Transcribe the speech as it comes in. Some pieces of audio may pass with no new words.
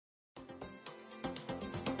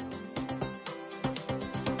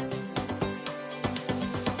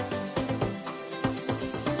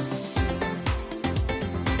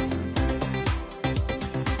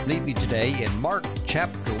meet me today in Mark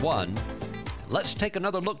chapter 1. Let's take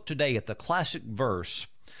another look today at the classic verse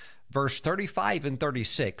 35 and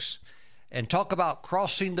 36, and talk about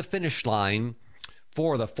crossing the finish line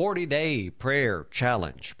for the 40-day prayer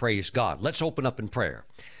challenge. Praise God. Let's open up in prayer.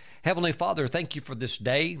 Heavenly Father, thank you for this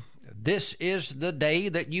day. This is the day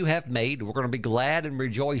that you have made. We're going to be glad and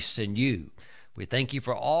rejoice in you. We thank you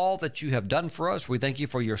for all that you have done for us. We thank you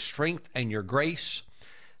for your strength and your grace.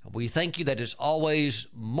 We thank you that it's always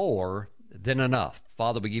more than enough.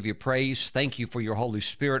 Father, we give you praise. Thank you for your Holy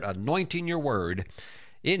Spirit anointing your word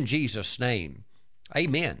in Jesus' name.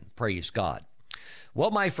 Amen. Praise God. Well,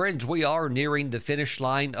 my friends, we are nearing the finish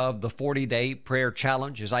line of the 40-day prayer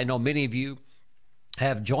challenge. As I know many of you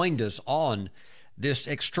have joined us on this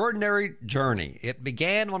extraordinary journey. It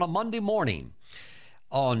began on a Monday morning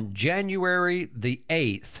on January the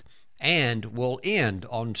 8th and will end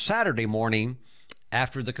on Saturday morning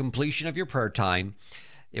after the completion of your prayer time.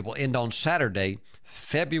 It will end on Saturday,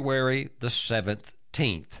 February the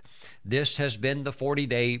 17th. This has been the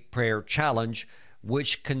 40-day prayer challenge,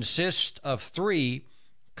 which consists of three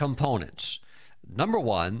components. Number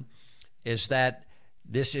one is that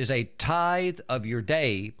this is a tithe of your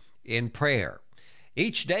day in prayer.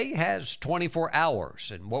 Each day has 24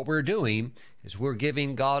 hours, and what we're doing is we're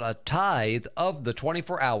giving God a tithe of the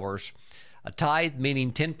 24 hours, a tithe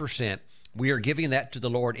meaning 10%. We are giving that to the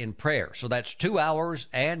Lord in prayer. So that's 2 hours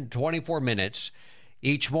and 24 minutes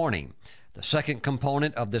each morning. The second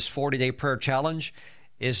component of this 40-day prayer challenge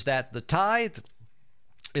is that the tithe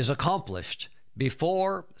is accomplished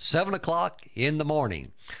before 7 o'clock in the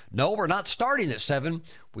morning. No, we're not starting at 7.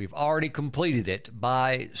 We've already completed it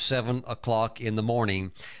by 7 o'clock in the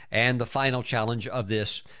morning. And the final challenge of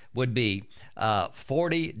this would be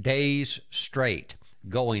 40 days straight,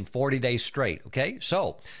 going 40 days straight. Okay,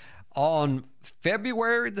 so on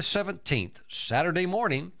February the 17th, Saturday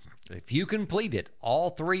morning, if you completed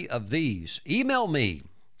all three of these, email me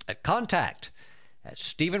at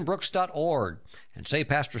contact@stephenbrooks.org and say,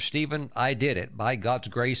 Pastor Stephen, I did it. By God's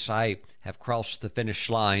grace, I have crossed the finish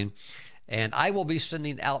line. And I will be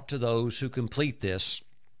sending out to those who complete this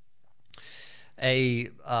a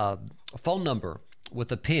phone number with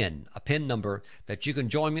a PIN number that you can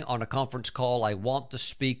join me on a conference call. I want to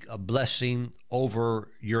speak a blessing over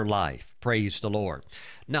your life. Praise the Lord.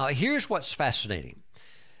 Now, here's what's fascinating.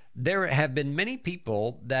 There have been many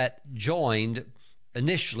people that joined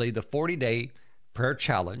initially the 40-day prayer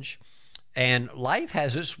challenge, and life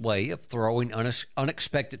has its way of throwing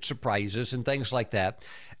unexpected surprises and things like that.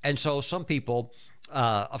 And so some people,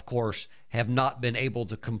 of course, have not been able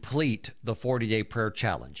to complete the 40-day prayer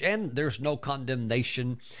challenge. And there's no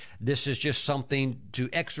condemnation. This is just something to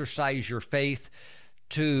exercise your faith,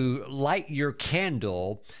 to light your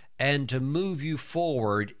candle, and to move you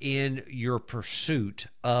forward in your pursuit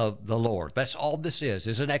of the Lord. That's all this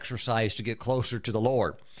is an exercise to get closer to the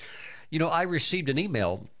Lord. You know, I received an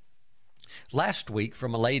email last week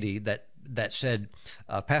from a lady that said,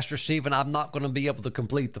 Pastor Stephen, I'm not going to be able to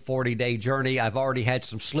complete the 40-day journey. I've already had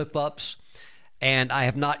some slip-ups, and I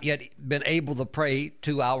have not yet been able to pray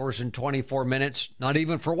 2 hours and 24 minutes, not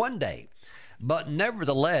even for one day. But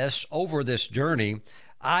nevertheless, over this journey,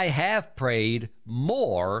 I have prayed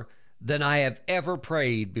more than I have ever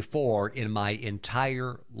prayed before in my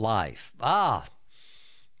entire life.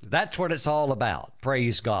 That's what it's all about.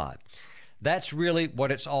 Praise God. That's really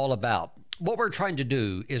what it's all about. What we're trying to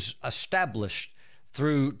do is establish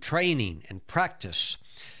through training and practice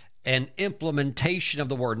and implementation of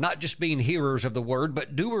the word, not just being hearers of the word,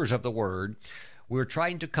 but doers of the word. We're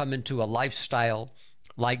trying to come into a lifestyle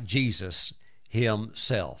like Jesus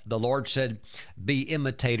himself. The Lord said, be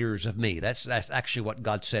imitators of me. That's actually what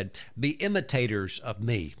God said. Be imitators of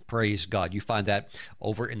me. Praise God. You find that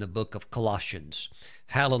over in the book of Colossians.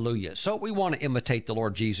 Hallelujah. So we want to imitate the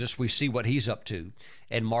Lord Jesus. We see what he's up to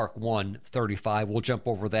in Mark 1:35. We'll jump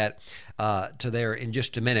over that to there in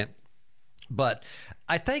just a minute. But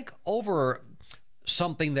I think over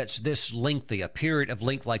something that's this lengthy, a period of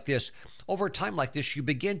length like this, over a time like this, you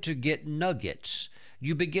begin to get nuggets.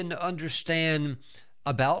 You begin to understand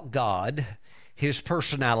about God, his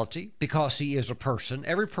personality, because he is a person.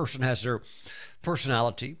 Every person has their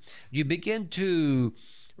personality. You begin to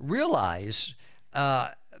realize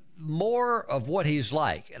more of what he's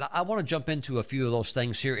like. And I want to jump into a few of those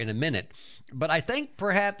things here in a minute. But I think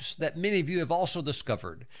perhaps that many of you have also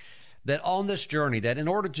discovered that on this journey, that in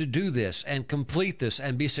order to do this and complete this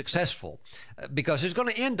and be successful, because it's going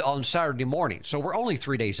to end on Saturday morning, so we're only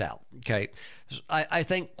 3 days out, okay? I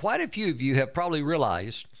think quite a few of you have probably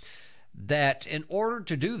realized that in order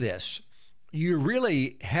to do this, you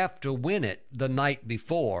really have to win it the night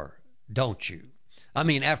before, don't you? I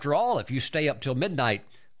mean, after all, if you stay up till midnight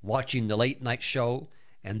watching the late night show,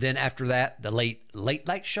 and then after that, the late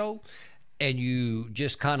night show, and you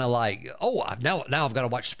just kind of like, oh, now I've got to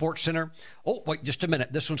watch Sports Center. Oh, wait, just a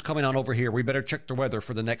minute. This one's coming on over here. We better check the weather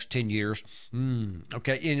for the next 10 years.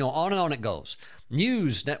 Okay, on and on it goes.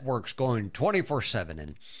 News networks going 24/7.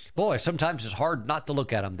 And boy, sometimes it's hard not to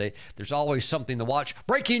look at them. There's always something to watch.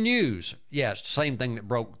 Breaking news. Yeah, it's the same thing that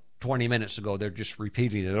broke 20 minutes ago. They're just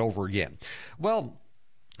repeating it over again. Well,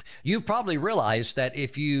 you've probably realized that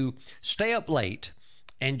if you stay up late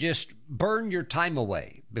and just burn your time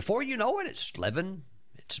away, before you know it, it's 11,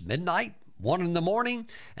 it's midnight, 1 in the morning.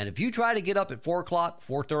 And if you try to get up at 4 o'clock,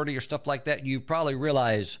 4:30 or stuff like that, you probably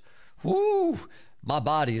realize, whoo, my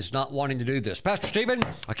body is not wanting to do this. Pastor Stephen,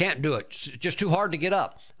 I can't do it. It's just too hard to get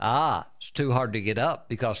up. It's too hard to get up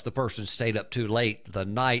because the person stayed up too late the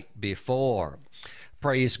night before.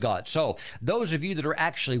 Praise God. So those of you that are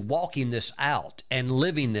actually walking this out and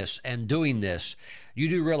living this and doing this, you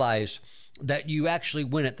do realize that you actually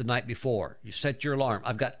win it the night before. You set your alarm.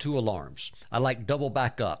 I've got 2 alarms. I like double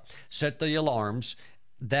back up. Set the alarms.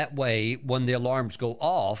 That way, when the alarms go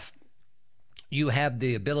off, you have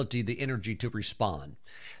the ability, the energy to respond.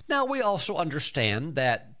 Now, we also understand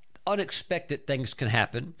that unexpected things can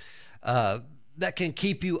happen that can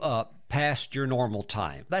keep you up past your normal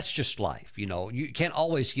time. That's just life. You can't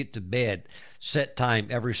always get to bed set time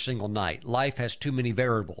every single night. Life has too many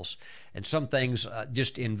variables, and some things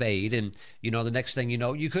just invade. And the next thing you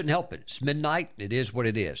know, you couldn't help it. It's midnight. It is what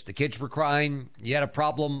it is. The kids were crying. You had a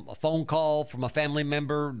problem, a phone call from a family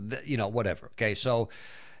member, whatever. Okay, so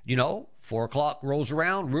 4 o'clock rolls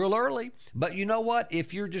around real early. But you know what?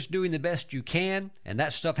 If you're just doing the best you can and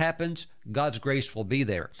that stuff happens, God's grace will be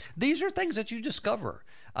there. These are things that you discover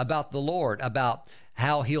about the Lord, about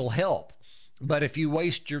how He'll help. But if you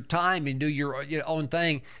waste your time and do your own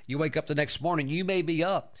thing, you wake up the next morning, you may be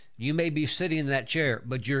up, you may be sitting in that chair,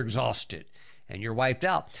 but you're exhausted and you're wiped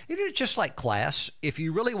out. It's just like class. If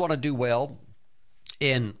you really want to do well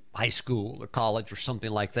in high school or college or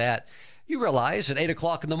something like that, you realize at 8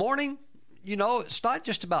 o'clock in the morning, it's not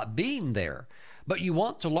just about being there, but you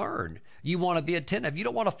want to learn. You want to be attentive. You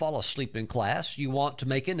don't want to fall asleep in class. You want to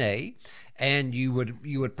make an A, and you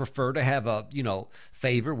would prefer to have a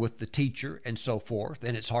favor with the teacher and so forth.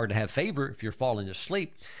 And it's hard to have favor if you're falling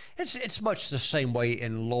asleep. It's much the same way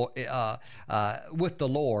with the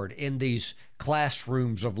Lord in these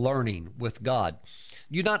classrooms of learning with God.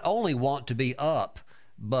 You not only want to be up,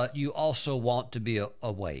 but you also want to be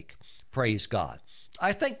awake. Praise God.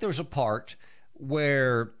 I think there's a part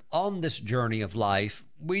where on this journey of life,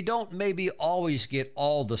 we don't maybe always get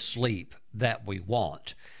all the sleep that we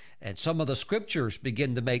want. And some of the scriptures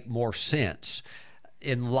begin to make more sense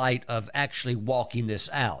in light of actually walking this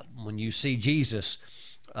out. When you see Jesus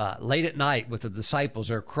late at night with the disciples,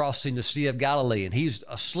 they're crossing the Sea of Galilee, and he's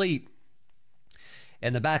asleep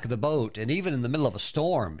in the back of the boat. And even in the middle of a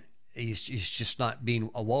storm, he's just not being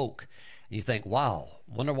awoke. And you think, wow,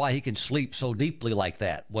 wonder why he can sleep so deeply like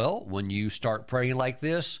that. Well, when you start praying like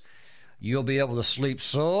this, you'll be able to sleep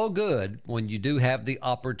so good when you do have the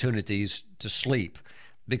opportunities to sleep,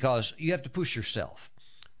 because you have to push yourself.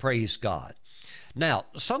 Praise God. Now,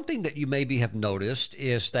 something that you maybe have noticed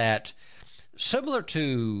is that similar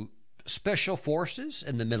to special forces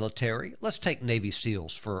in the military, let's take Navy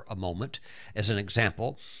SEALs for a moment as an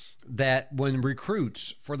example, that when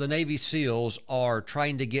recruits for the Navy SEALs are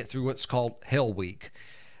trying to get through what's called Hell Week,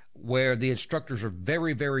 where the instructors are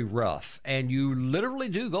very, very rough, and you literally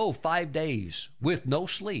do go 5 days with no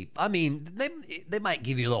sleep. I mean, they might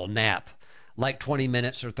give you a little nap, like 20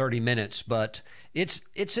 minutes or 30 minutes, but it's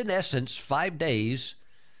in essence 5 days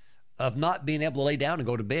of not being able to lay down and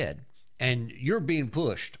go to bed. And you're being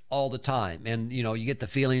pushed all the time. And, you get the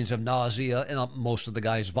feelings of nausea, and most of the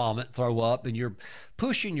guys vomit, throw up, and you're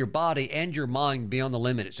pushing your body and your mind beyond the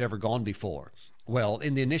limit it's ever gone before. Well,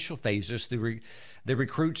 in the initial phases, the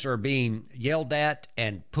recruits are being yelled at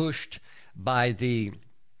and pushed by the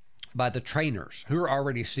trainers who are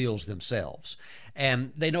already SEALs themselves.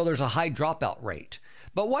 And they know there's a high dropout rate.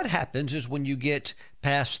 But what happens is when you get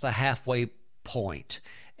past the halfway point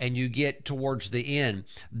and you get towards the end,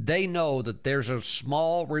 they know that there's a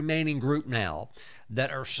small remaining group now that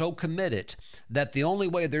are so committed that the only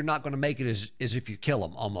way they're not going to make it is if you kill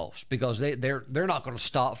them, almost, because they're not going to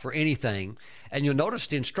stop for anything. And you'll notice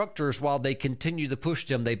the instructors, while they continue to push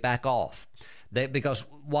them, they back off. Because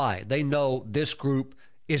why? They know this group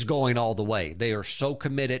is going all the way. They are so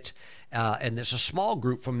committed, and it's a small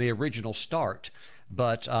group from the original start.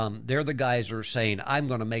 but they're the guys who are saying, I'm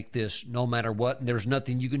going to make this no matter what, and there's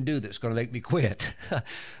nothing you can do that's going to make me quit.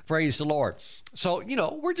 Praise the Lord. So,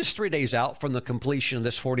 we're just 3 days out from the completion of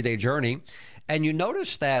this 40-day journey, and you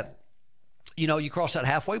notice that you cross that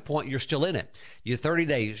halfway point, you're still in it. You're 30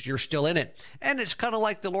 days, you're still in it. And it's kind of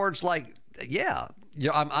like the Lord's like, yeah,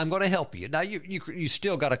 I'm going to help you. Now, you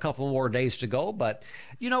still got a couple more days to go, but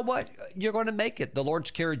you know what? You're going to make it. The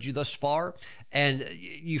Lord's carried you thus far, and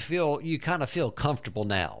you kind of feel comfortable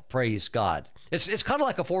now. Praise God. It's kind of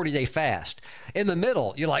like a 40-day fast. In the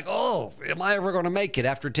middle, you're like, oh, am I ever going to make it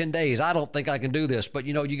after 10 days? I don't think I can do this. But,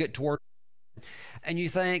 you get toward and you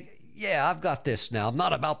think, yeah, I've got this now. I'm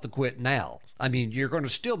not about to quit now. I mean, you're going to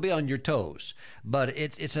still be on your toes, but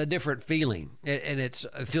it's a different feeling, and it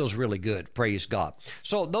feels really good. Praise God.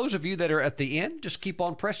 So those of you that are at the end, just keep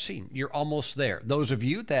on pressing. You're almost there. Those of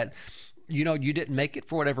you that you didn't make it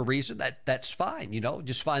for whatever reason, that's fine.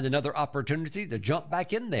 Just find another opportunity to jump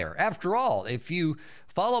back in there. After all, if you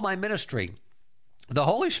follow my ministry, the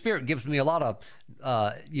Holy Spirit gives me a lot of,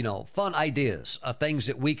 fun ideas of things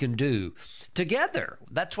that we can do together.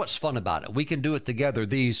 That's what's fun about it. We can do it together.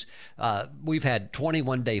 We've had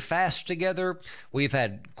 21-day fasts together. We've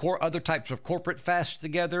had other types of corporate fasts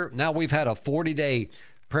together. Now we've had a 40-day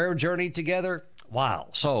prayer journey together. Wow.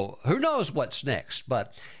 So who knows what's next?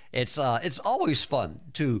 But it's always fun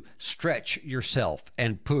to stretch yourself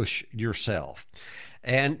and push yourself.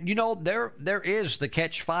 And, there is the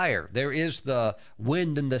catch fire. There is the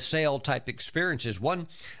wind in the sail type experiences. One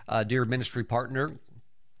dear ministry partner,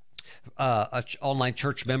 an online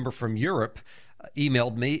church member from Europe,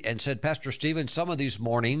 emailed me and said, Pastor Stephen, some of these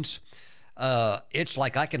mornings, it's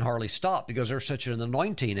like I can hardly stop because there's such an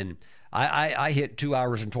anointing. And I hit 2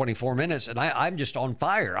 hours and 24 minutes, and I'm just on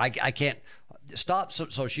fire. I can't stop.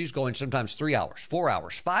 So she's going sometimes 3 hours, 4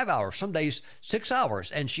 hours, 5 hours, some days 6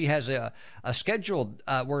 hours, and she has a schedule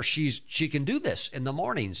where she can do this in the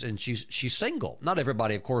mornings, and she's single. Not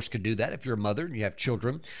everybody, of course, could do that. If you're a mother and you have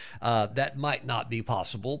children, that might not be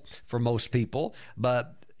possible for most people.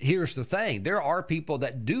 But here's the thing. There are people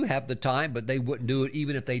that do have the time, but they wouldn't do it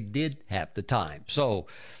even if they did have the time. So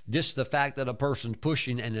just the fact that a person's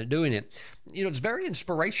pushing and doing it, it's very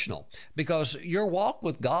inspirational, because your walk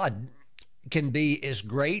with God can be as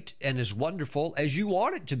great and as wonderful as you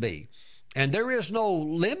want it to be. And there is no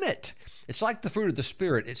limit. It's like the fruit of the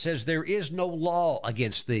Spirit. It says there is no law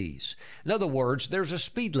against these. In other words, there's a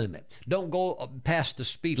speed limit. Don't go past the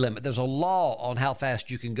speed limit. There's a law on how fast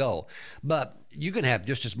you can go. But you can have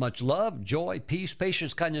just as much love, joy, peace,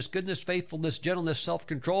 patience, kindness, goodness, faithfulness, gentleness,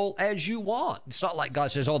 self-control as you want. It's not like God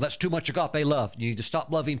says, oh, that's too much agape love. You need to stop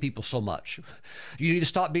loving people so much. You need to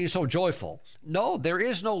stop being so joyful. No, there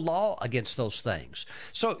is no law against those things.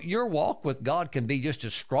 So your walk with God can be just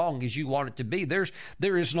as strong as you want it to be.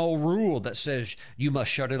 There is no rule that says you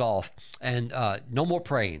must shut it off and no more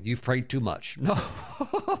praying. You've prayed too much. No,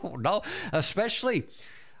 no, especially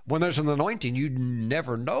when there's an anointing, you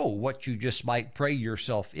never know what you just might pray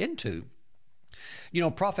yourself into.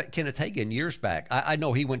 Prophet Kenneth Hagin, years back, I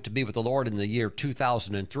know he went to be with the Lord in the year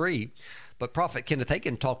 2003, but Prophet Kenneth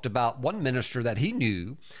Hagin talked about one minister that he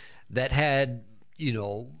knew that had,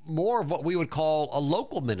 more of what we would call a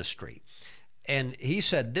local ministry. And he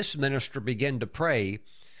said this minister began to pray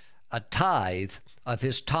a tithe of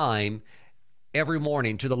his time every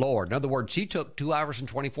morning to the Lord. In other words, he took 2 hours and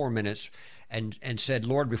 24 minutes and said,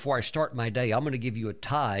 Lord, before I start my day, I'm going to give you a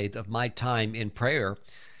tithe of my time in prayer.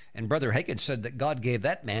 And Brother Hagin said that God gave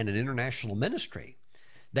that man an international ministry,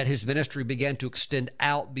 that his ministry began to extend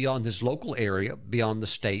out beyond his local area, beyond the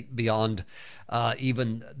state, beyond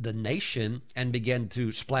even the nation, and began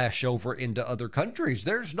to splash over into other countries.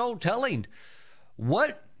 There's no telling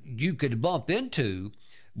what you could bump into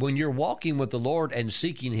when you're walking with the Lord and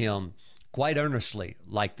seeking Him quite earnestly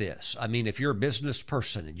like this. I mean, if you're a business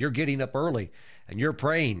person and you're getting up early and you're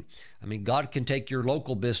praying, I mean, God can take your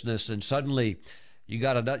local business and suddenly you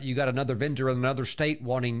got another vendor in another state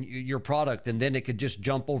wanting your product, and then it could just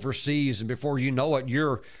jump overseas, and before you know it,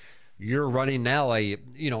 you're running now a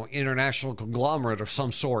international conglomerate of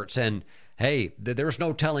some sorts. And hey, there's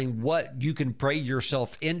no telling what you can pray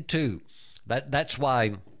yourself into. That's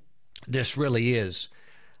why this really is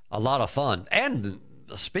a lot of fun. And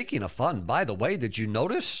speaking of fun, by the way, did you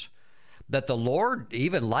notice that the Lord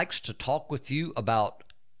even likes to talk with you about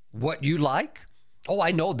what you like? Oh,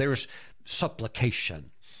 I know there's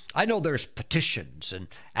supplication. I know there's petitions and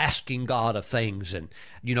asking God of things and,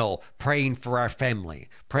 praying for our family,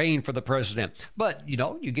 praying for the president. But,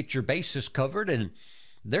 you get your bases covered, and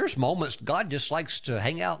there's moments God just likes to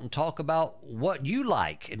hang out and talk about what you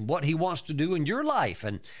like and what He wants to do in your life.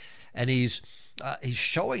 And and he's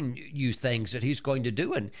showing you things that he's going to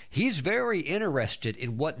do, and he's very interested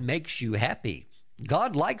in what makes you happy.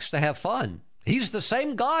 God likes to have fun. He's the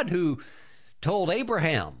same God who told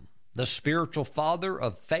Abraham, the spiritual father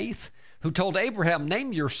of faith, who told Abraham,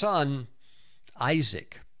 name your son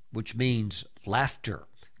Isaac, which means laughter.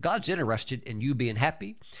 God's interested in you being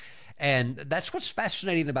happy. And that's what's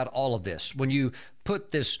fascinating about all of this. When you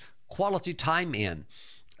put this quality time in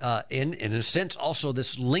a sense, also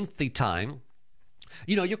this lengthy time,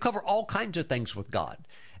 you'll cover all kinds of things with God.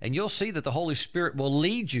 And you'll see that the Holy Spirit will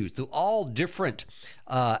lead you through all different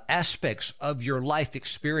aspects of your life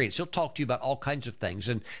experience. He'll talk to you about all kinds of things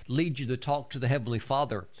and lead you to talk to the Heavenly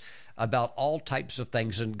Father about all types of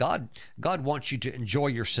things. And God wants you to enjoy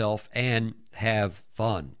yourself and have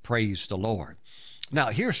fun. Praise the Lord. Now,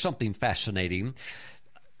 here's something fascinating.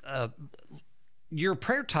 Your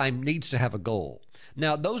prayer time needs to have a goal.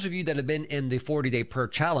 Now, those of you that have been in the 40-day prayer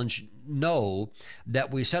challenge know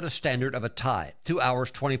that we set a standard of a tithe, 2 hours,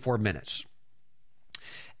 24 minutes.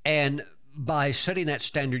 And by setting that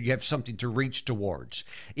standard, you have something to reach towards.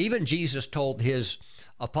 Even Jesus told his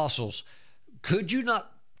apostles, could you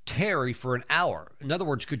not tarry for an hour? In other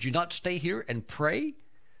words, could you not stay here and pray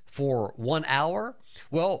for 1 hour?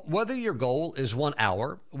 Well, whether your goal is 1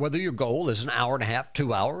 hour, whether your goal is an hour and a half,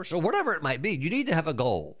 2 hours, or whatever it might be, you need to have a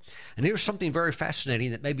goal. And here's something very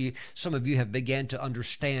fascinating that maybe some of you have began to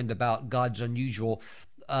understand about God's unusual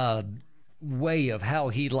way of how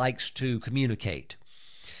he likes to communicate.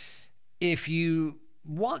 If you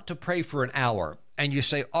want to pray for an hour and you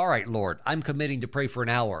say, all right, Lord, I'm committing to pray for an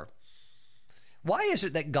hour, why is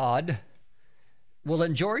it that God will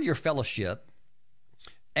enjoy your fellowship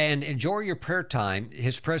and enjoy your prayer time?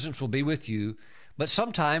 His presence will be with you. But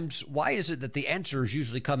sometimes, why is it that the answers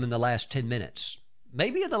usually come in the last 10 minutes?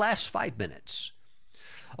 Maybe in the last 5 minutes.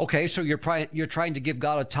 Okay, so you're trying to give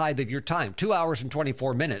God a tithe of your time, 2 hours and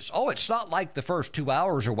 24 minutes. Oh, it's not like the first 2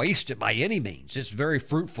 hours are wasted by any means. It's very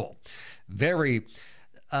fruitful, very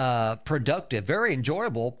productive, very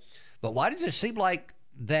enjoyable. But why does it seem like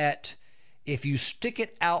that if you stick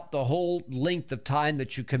it out the whole length of time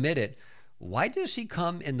that you committed, why does he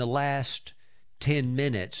come in the last 10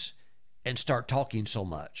 minutes and start talking so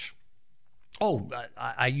much? Oh,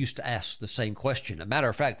 I used to ask the same question. As a matter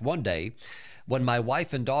of fact, one day when my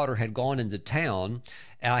wife and daughter had gone into town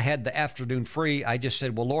and I had the afternoon free, I just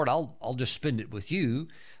said, well, Lord, I'll just spend it with you.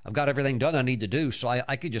 I've got everything done I need to do, so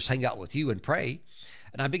I could just hang out with you and pray.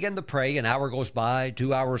 And I began to pray. An hour goes by,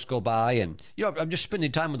 2 hours go by, and I'm just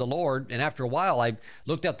spending time with the Lord. And after a while, I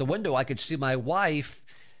looked out the window. I could see my wife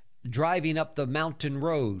driving up the mountain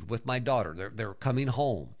road with my daughter. They're coming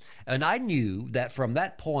home. And I knew that from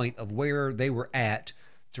that point of where they were at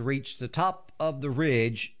to reach the top of the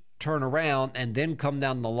ridge, turn around, and then come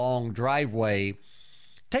down the long driveway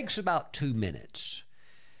takes about 2 minutes.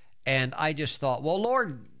 And I just thought, well,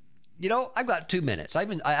 Lord, I've got 2 minutes. I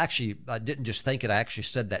didn't just think it. I actually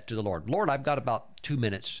said that to the Lord. Lord, I've got about 2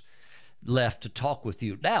 minutes left to talk with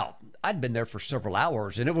you. Now, I'd been there for several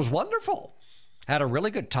hours, and it was wonderful. Had a really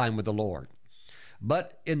good time with the Lord.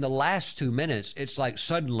 But in the last 2 minutes, it's like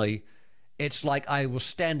I was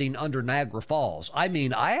standing under Niagara Falls. I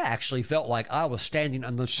mean, I actually felt like I was standing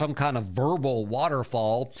under some kind of verbal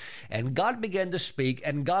waterfall, and God began to speak,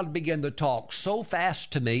 and God began to talk so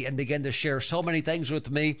fast to me and began to share so many things with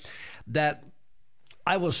me that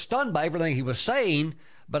I was stunned by everything he was saying,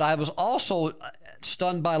 but I was also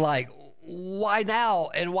stunned by why now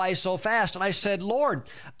and why so fast? And I said, Lord,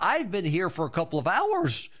 I've been here for a couple of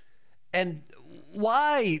hours, and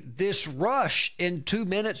why this rush in 2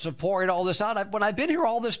 minutes of pouring all this out? When I've been here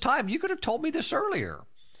all this time, you could have told me this earlier.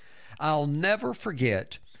 I'll never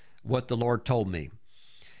forget what the Lord told me.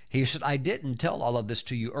 He said, I didn't tell all of this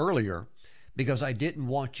to you earlier because I didn't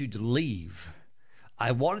want you to leave.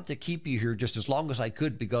 I wanted to keep you here just as long as I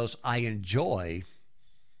could because I enjoy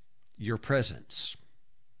your presence.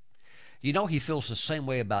 He feels the same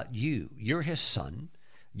way about you. You're his son.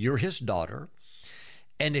 You're his daughter.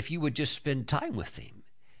 And if you would just spend time with him,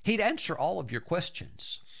 he'd answer all of your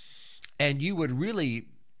questions. And you would really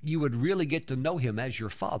get to know him as your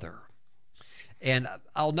father. And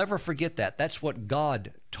I'll never forget that. That's what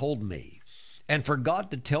God told me. And for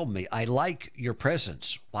God to tell me, I like your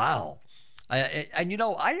presence. Wow. I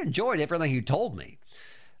enjoyed everything he told me.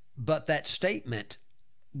 But that statement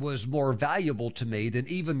was more valuable to me than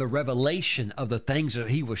even the revelation of the things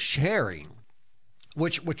that he was sharing,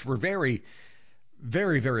 which were very,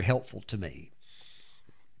 very, very helpful to me.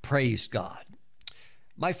 Praise God.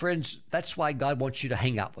 My friends, that's why God wants you to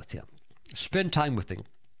hang out with him. Spend time with him.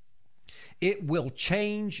 It will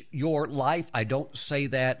change your life. I don't say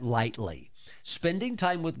that lightly. Spending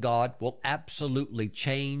time with God will absolutely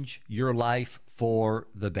change your life for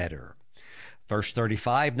the better. Verse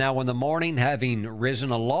 35, now in the morning, having risen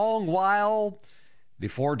a long while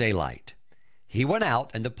before daylight, he went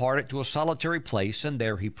out and departed to a solitary place, and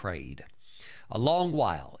there he prayed. A long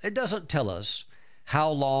while. It doesn't tell us how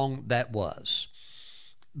long that was,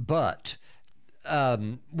 but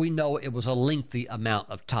we know it was a lengthy amount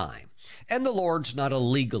of time. And the Lord's not a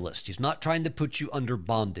legalist. He's not trying to put you under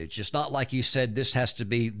bondage. It's not like he said this has to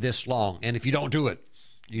be this long, and if you don't do it,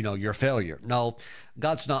 you're a failure. No,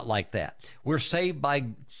 God's not like that. We're saved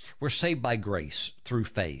by grace through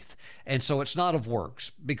faith. And so it's not of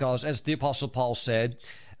works, because as the Apostle Paul said,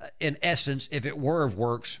 in essence, if it were of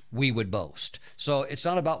works, we would boast. So it's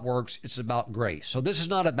not about works, it's about grace. So this is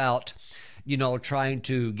not about, trying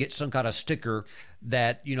to get some kind of sticker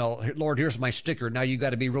that, Lord, here's my sticker. Now you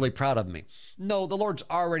got to be really proud of me. No, the Lord's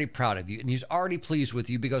already proud of you, and he's already pleased with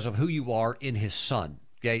you because of who you are in his Son.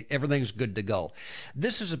 Okay, everything's good to go.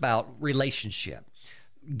 This is about relationship,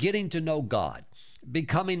 getting to know God,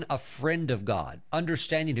 becoming a friend of God,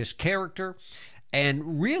 understanding his character,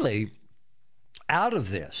 and really out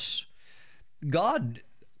of this, God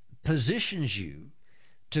positions you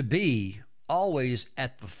to be always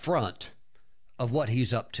at the front of what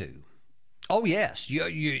he's up to. Oh, yes,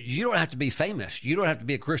 you don't have to be famous. You don't have to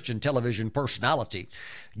be a Christian television personality.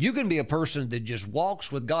 You can be a person that just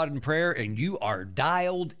walks with God in prayer, and you are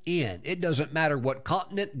dialed in. It doesn't matter what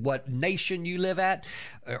continent, what nation you live at,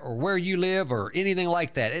 or where you live, or anything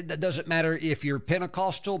like that. It doesn't matter if you're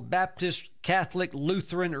Pentecostal, Baptist, Catholic,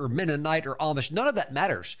 Lutheran, or Mennonite, or Amish. None of that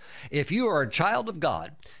matters. If you are a child of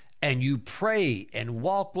God, and you pray and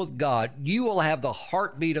walk with God, you will have the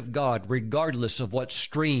heartbeat of God regardless of what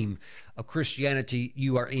stream of Christianity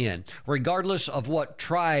you are in, regardless of what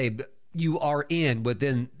tribe you are in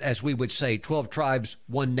within, as we would say, 12 tribes,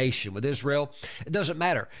 one nation with Israel. It doesn't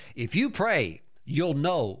matter. If you pray, you'll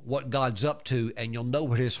know what God's up to, and you'll know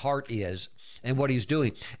what his heart is and what he's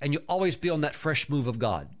doing. And you'll always be on that fresh move of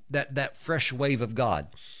God, that fresh wave of God.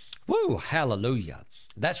 Woo, hallelujah.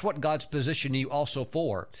 That's what God's positioning you also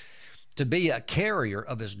for, to be a carrier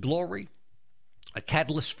of his glory, a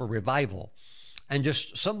catalyst for revival, and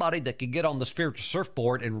just somebody that can get on the spiritual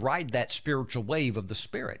surfboard and ride that spiritual wave of the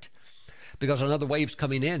Spirit, because another wave's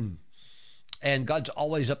coming in, and God's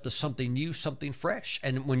always up to something new, something fresh.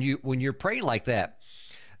 And when you're praying like that,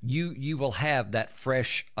 you will have that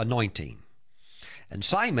fresh anointing. And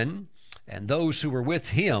Simon and those who were with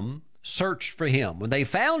him searched for him. When they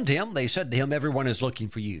found him, they said to him, everyone is looking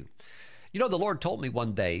for you. The Lord told me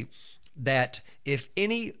one day that if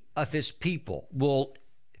any of his people will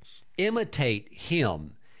imitate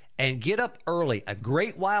him and get up early, a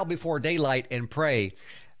great while before daylight, and pray,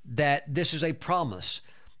 that this is a promise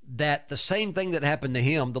that the same thing that happened to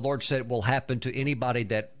him, the Lord said, will happen to anybody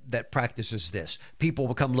that practices this. People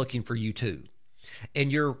will come looking for you too.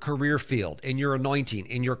 In your career field, in your anointing,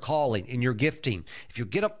 in your calling, in your gifting. If you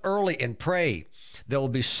get up early and pray, there will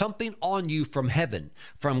be something on you from heaven,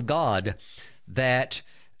 from God, that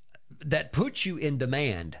puts you in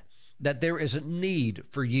demand, that there is a need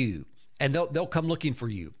for you, and they'll come looking for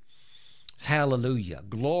you. Hallelujah.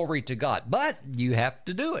 Glory to God. But you have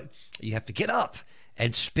to do it. You have to get up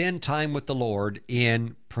and spend time with the Lord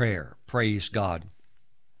in prayer. Praise God.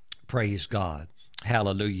 Praise God.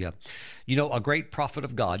 Hallelujah. A great prophet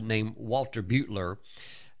of God named Walter Butler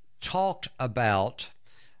talked about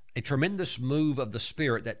a tremendous move of the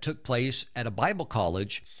Spirit that took place at a Bible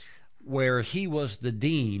college where he was the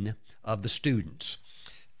dean of the students.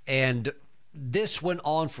 And this went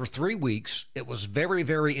on for 3 weeks. It was very,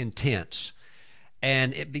 very intense.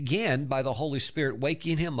 And it began by the Holy Spirit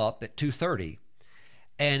waking him up at 2:30.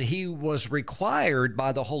 And he was required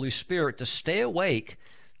by the Holy Spirit to stay awake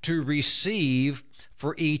to receive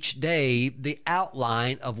for each day the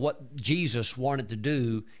outline of what Jesus wanted to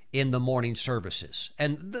do in the morning services.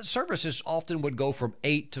 And the services often would go from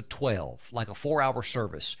 8 to 12, like a 4-hour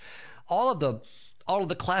service. All of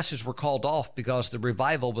the classes were called off because the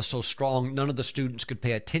revival was so strong, none of the students could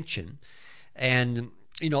pay attention. And,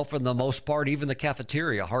 for the most part, even the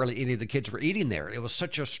cafeteria, hardly any of the kids were eating there. It was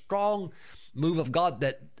such a strong move of God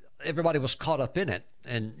that everybody was caught up in it.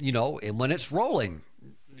 And, and when it's rolling,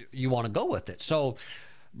 you want to go with it. So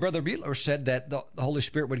Brother Butler said that the Holy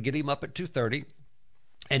Spirit would get him up at 2:30,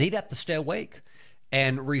 and he'd have to stay awake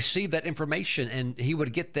and receive that information, and he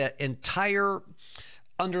would get that entire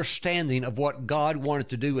understanding of what God wanted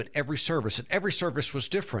to do at every service. And every service was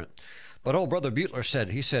different. But Brother Butler said,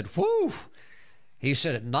 whoo, he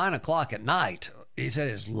said at 9 o'clock at night, he said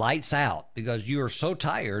it's lights out because you are so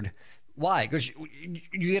tired Why? Because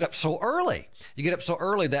you get up so early. You get up so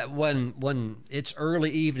early that when it's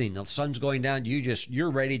early evening, the sun's going down,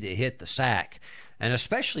 you're ready to hit the sack. And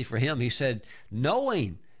especially for him, he said,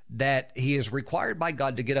 knowing that he is required by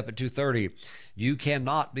God to get up at 2:30, you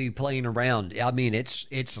cannot be playing around. I mean,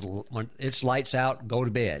 when it's lights out, go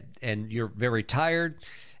to bed, and you're very tired.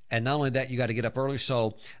 And not only that, you got to get up early.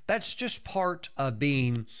 So that's just part of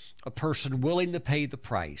being a person willing to pay the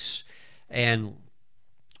price. And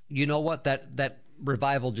you know what? That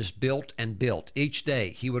revival just built and built. Each day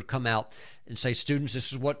he would come out and say, students,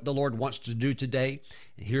 this is what the Lord wants to do today.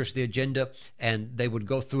 And here's the agenda. And they would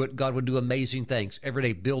go through it. God would do amazing things every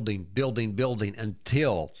day, building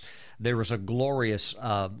until there was a glorious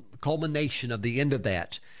culmination of the end of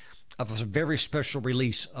that, of a very special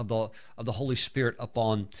release of the Holy Spirit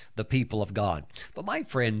upon the people of God. But my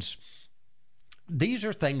friends, these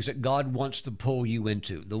are things that God wants to pull you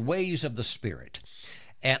into, the ways of the Spirit.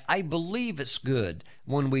 And I believe it's good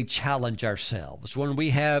when we challenge ourselves, when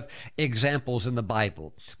we have examples in the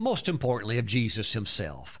Bible, most importantly of Jesus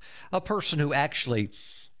himself, a person who actually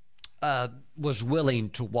was willing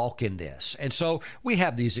to walk in this. And so we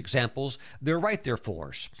have these examples. They're right there for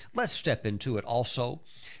us. Let's step into it also,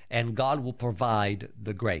 and God will provide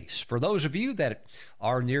the grace. For those of you that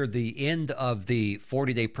are near the end of the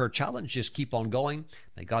 40-day prayer challenge, just keep on going.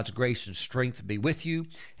 May God's grace and strength be with you.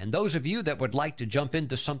 And those of you that would like to jump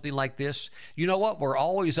into something like this, you know what? We're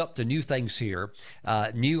always up to new things here,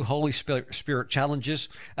 new Holy Spirit challenges.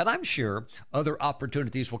 And I'm sure other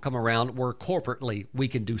opportunities will come around where corporately we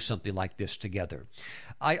can do something like this together.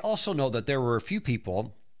 I also know that there were a few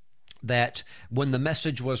people that when the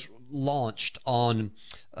message was launched on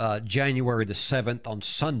January the 7th on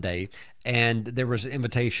Sunday, and there was an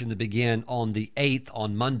invitation to begin on the 8th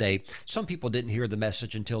on Monday, some people didn't hear the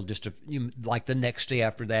message until just like the next day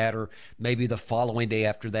after that, or maybe the following day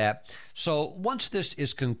after that. So once this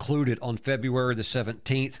is concluded on February the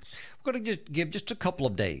 17th, we're going to give just a couple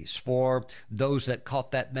of days for those that caught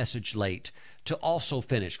that message late to also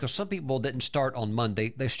finish, because some people didn't start on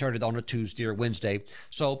Monday. They started on a Tuesday or Wednesday.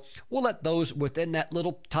 So we'll let those within that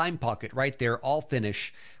little time pocket right there all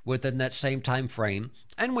finish within that same time frame.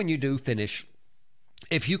 And when you do finish,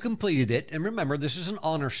 if you completed it, and remember, this is an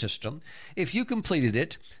honor system, if you completed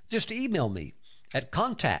it, just email me at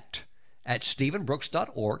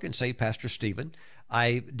contact@stephenbrooks.org and say, Pastor Stephen,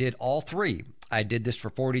 I did all three. I did this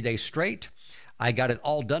for 40 days straight. I got it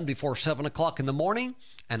all done before 7 o'clock in the morning,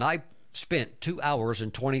 and I spent 2 hours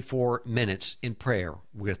and 24 minutes in prayer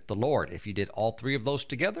with the Lord. If you did all three of those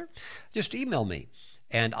together, just email me,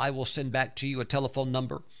 and I will send back to you a telephone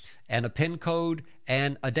number and a PIN code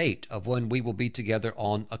and a date of when we will be together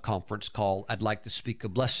on a conference call. I'd like to speak a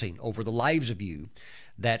blessing over the lives of you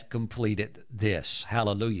that completed this.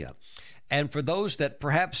 Hallelujah. And for those that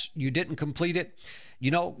perhaps you didn't complete it,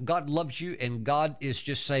 you know, God loves you, and God is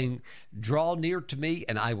just saying, draw near to me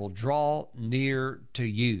and I will draw near to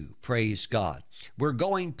you. Praise God. We're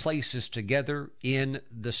going places together in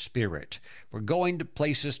the Spirit. We're going to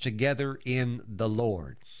places together in the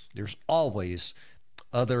Lord. There's always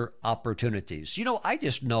other opportunities. You know, I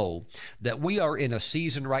just know that we are in a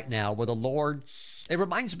season right now where the Lord, it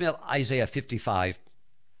reminds me of Isaiah 55,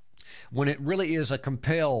 when it really is a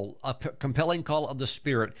compelling call of the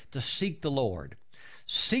Spirit to seek the Lord.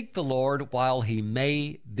 Seek the Lord while he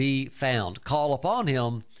may be found. Call upon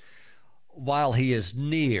him while he is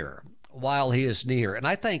near. While he is near. And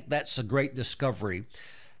I think that's a great discovery,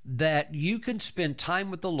 that you can spend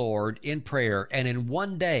time with the Lord in prayer and in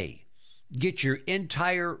one day get your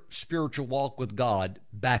entire spiritual walk with God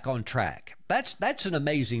back on track. That's an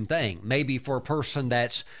amazing thing. Maybe for a person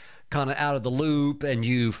that's kind of out of the loop and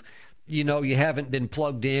you haven't been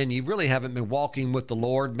plugged in, you really haven't been walking with the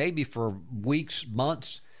Lord, maybe for weeks,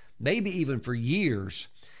 months, maybe even for years,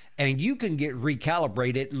 and you can get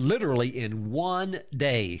recalibrated literally in one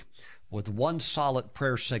day with one solid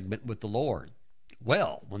prayer segment with the Lord.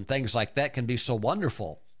 Well, when things like that can be so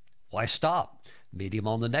wonderful, why stop? Meet him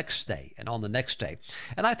on the next day and on the next day.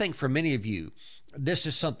 And I think for many of you, this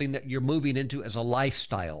is something that you're moving into as a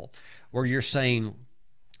lifestyle, where you're saying,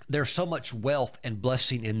 there's so much wealth and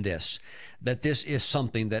blessing in this, that this is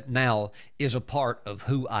something that now is a part of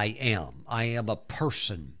who I am. I am a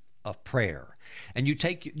person of prayer. And you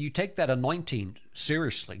take that anointing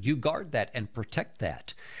seriously. You guard that and protect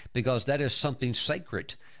that, because that is something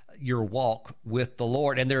sacred, your walk with the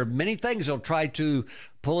Lord. And there are many things that will try to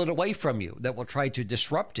pull it away from you, that will try to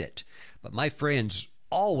disrupt it. But my friends,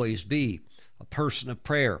 always be a person of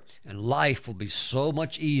prayer, and life will be so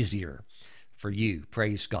much easier for you.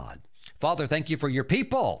 Praise God. Father, thank you for your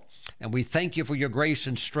people, and we thank you for your grace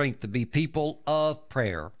and strength to be people of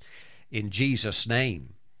prayer. in Jesus'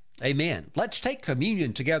 name. Amen. Let's take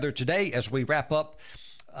communion together today as we wrap up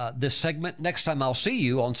this segment. Next time I'll see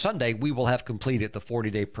you on Sunday, we will have completed the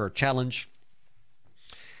 40-day prayer challenge.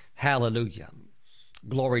 Hallelujah.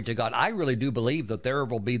 Glory to God. I really do believe that there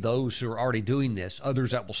will be those who are already doing this,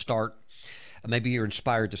 others that will start. Maybe you're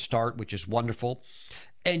inspired to start, which is wonderful.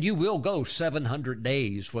 And you will go 700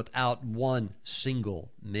 days without one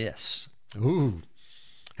single miss. Ooh,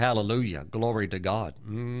 hallelujah. Glory to God.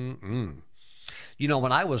 You know,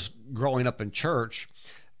 when I was growing up in church,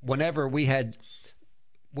 whenever we had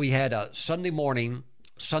a Sunday morning,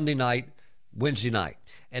 Sunday night, Wednesday night.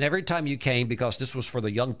 And every time you came, because this was for the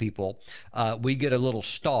young people, we get a little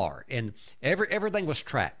star, and everything was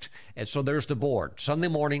tracked. And so there's the board: Sunday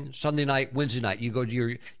morning, Sunday night, Wednesday night. You go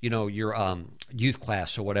to your youth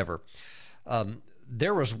class or whatever.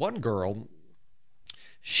 There was one girl;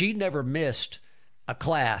 she never missed a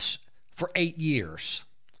class for 8 years.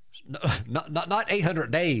 Not 800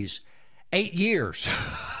 days, 8 years.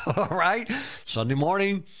 All right, Sunday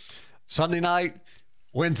morning, Sunday night,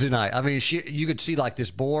 Wednesday night. I mean, you could see like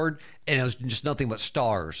this board, and it was just nothing but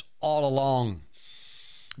stars all along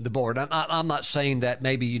the board. I'm not saying that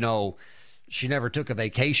maybe, she never took a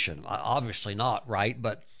vacation. Obviously not, right?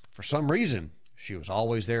 But for some reason, she was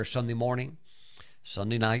always there Sunday morning,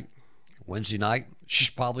 Sunday night, Wednesday night. She's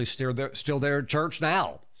probably still there at church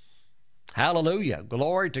now. Hallelujah.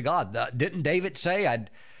 Glory to God. Didn't David say,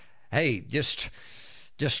 just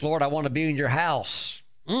Lord, I want to be in your house.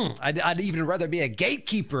 I'd even rather be a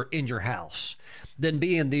gatekeeper in your house than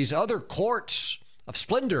be in these other courts of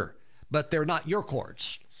splendor, but they're not your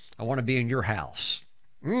courts. I want to be in your house.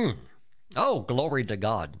 Oh, glory to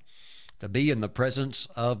God, to be in the presence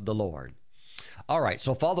of the Lord. All right,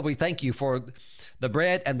 so Father, we thank you for the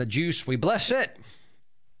bread and the juice. We bless it.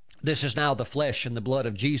 This is now the flesh and the blood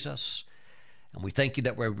of Jesus, and we thank you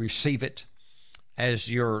that we receive it as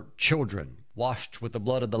your children, washed with the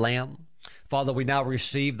blood of the Lamb. Father, we now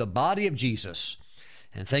receive the body of Jesus,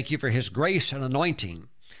 and thank you for his grace and anointing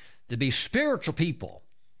to be spiritual people,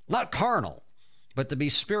 not carnal, but to be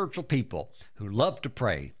spiritual people who love to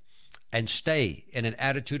pray and stay in an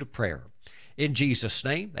attitude of prayer. In Jesus'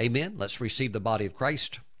 name, amen. Let's receive the body of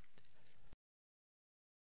Christ.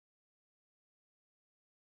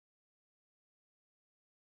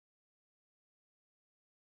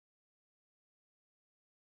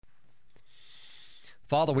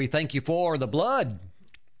 Father, we thank you for the blood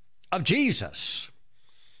of Jesus.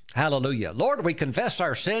 Hallelujah. Lord, we confess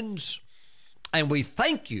our sins, and we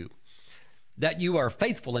thank you that you are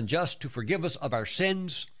faithful and just to forgive us of our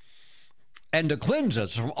sins and to cleanse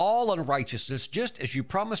us from all unrighteousness, just as you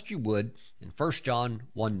promised you would in 1 John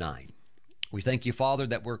 1:9. We thank you, Father,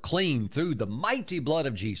 that we're clean through the mighty blood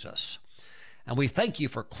of Jesus. And we thank you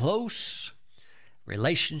for close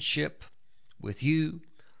relationship with you,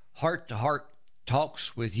 heart-to-heart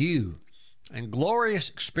talks with you, and glorious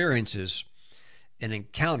experiences and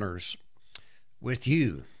encounters with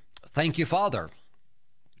you. Thank you, Father.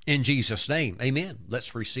 In Jesus' name, amen.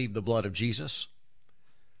 Let's receive the blood of Jesus.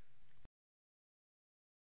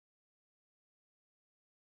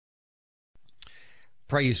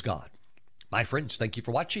 Praise God. My friends, thank you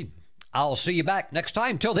for watching. I'll see you back next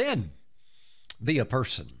time. Till then, be a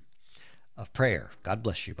person of prayer. God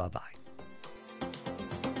bless you. Bye-bye.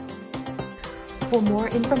 For more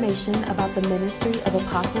information about the ministry of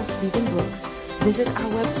Apostle Stephen Brooks, visit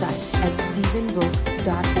our website at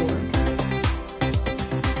stephenbrooks.org.